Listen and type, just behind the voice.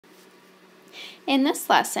In this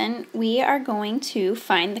lesson, we are going to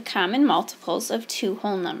find the common multiples of two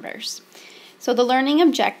whole numbers. So the learning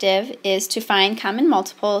objective is to find common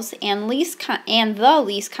multiples and the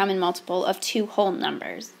least common multiple of two whole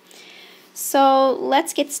numbers. So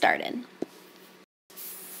let's get started.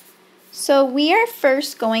 So we are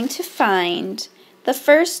first going to find the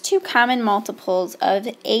first two common multiples of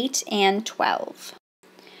 8 and 12.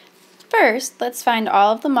 First, let's find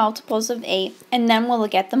all of the multiples of 8, and then we'll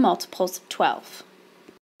look at the multiples of 12.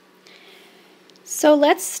 So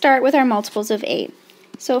let's start with our multiples of 8.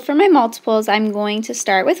 So for my multiples, I'm going to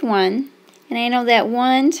start with 1, and I know that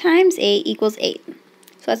 1 times 8 equals 8.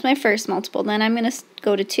 So that's my first multiple. Then I'm going to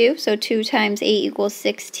go to 2, so 2 times 8 equals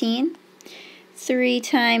 16. 3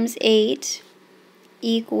 times 8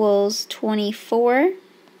 equals 24.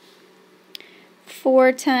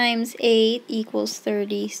 4 times 8 equals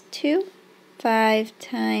 32. 5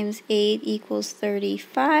 times 8 equals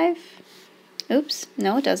 35. Oops,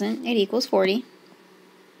 no it doesn't. It equals 40.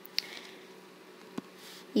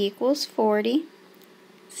 Equals 40.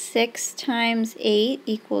 6 times 8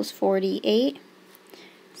 equals 48.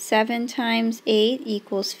 7 times 8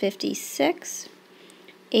 equals 56.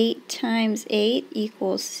 8 times 8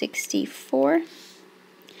 equals 64.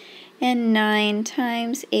 And 9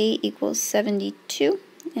 times 8 equals 72,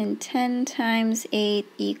 and 10 times 8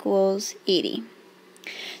 equals 80.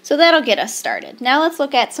 So that'll get us started. Now let's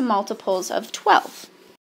look at some multiples of 12.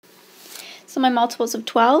 So my multiples of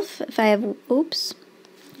 12, if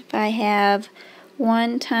I have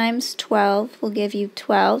 1 times 12 will give you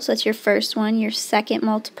 12, so that's your first one. Your second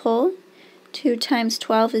multiple, 2 times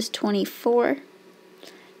 12 is 24.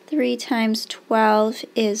 3 times 12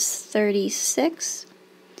 is 36.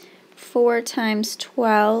 4 times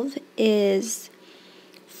 12 is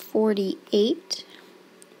 48.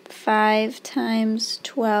 5 times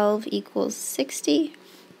 12 equals 60.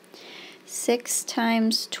 6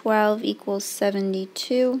 times 12 equals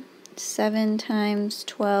 72. 7 times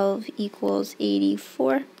 12 equals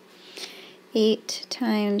 84. 8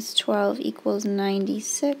 times 12 equals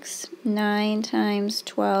 96. 9 times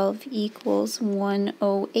 12 equals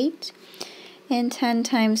 108. And 10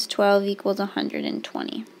 times 12 equals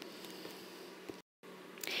 120.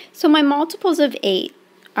 So my multiples of 8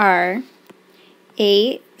 are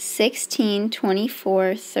 8, 16,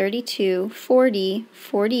 24, 32, 40,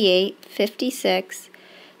 48, 56,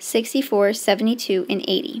 64, 72, and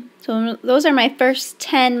 80. So those are my first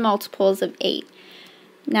 10 multiples of 8.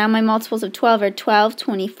 Now my multiples of 12 are 12,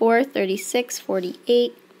 24, 36,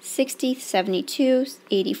 48, 60, 72,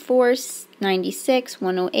 84, 96,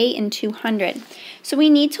 108, and 200. So we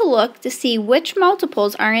need to look to see which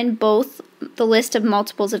multiples are in both the list of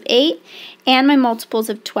multiples of 8 and my multiples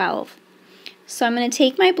of 12. So I'm going to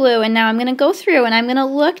take my blue and now I'm going to go through and I'm going to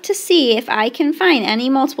look to see if I can find any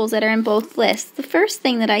multiples that are in both lists. The first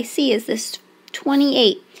thing that I see is this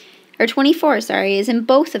 24 is in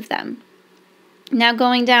both of them. Now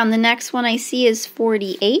going down, the next one I see is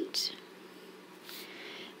 48.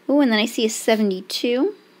 Ooh, and then I see a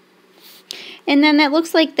 72. And then that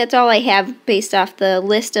looks like that's all I have based off the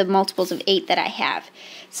list of multiples of 8 that I have.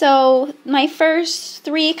 So my first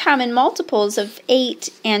 3 common multiples of 8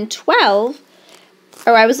 and 12,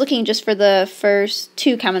 or I was looking just for the first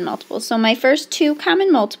 2 common multiples. So my first 2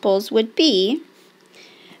 common multiples would be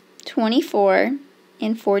 24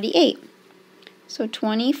 and 48. So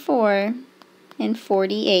 24 and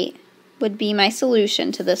 48 would be my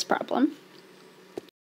solution to this problem.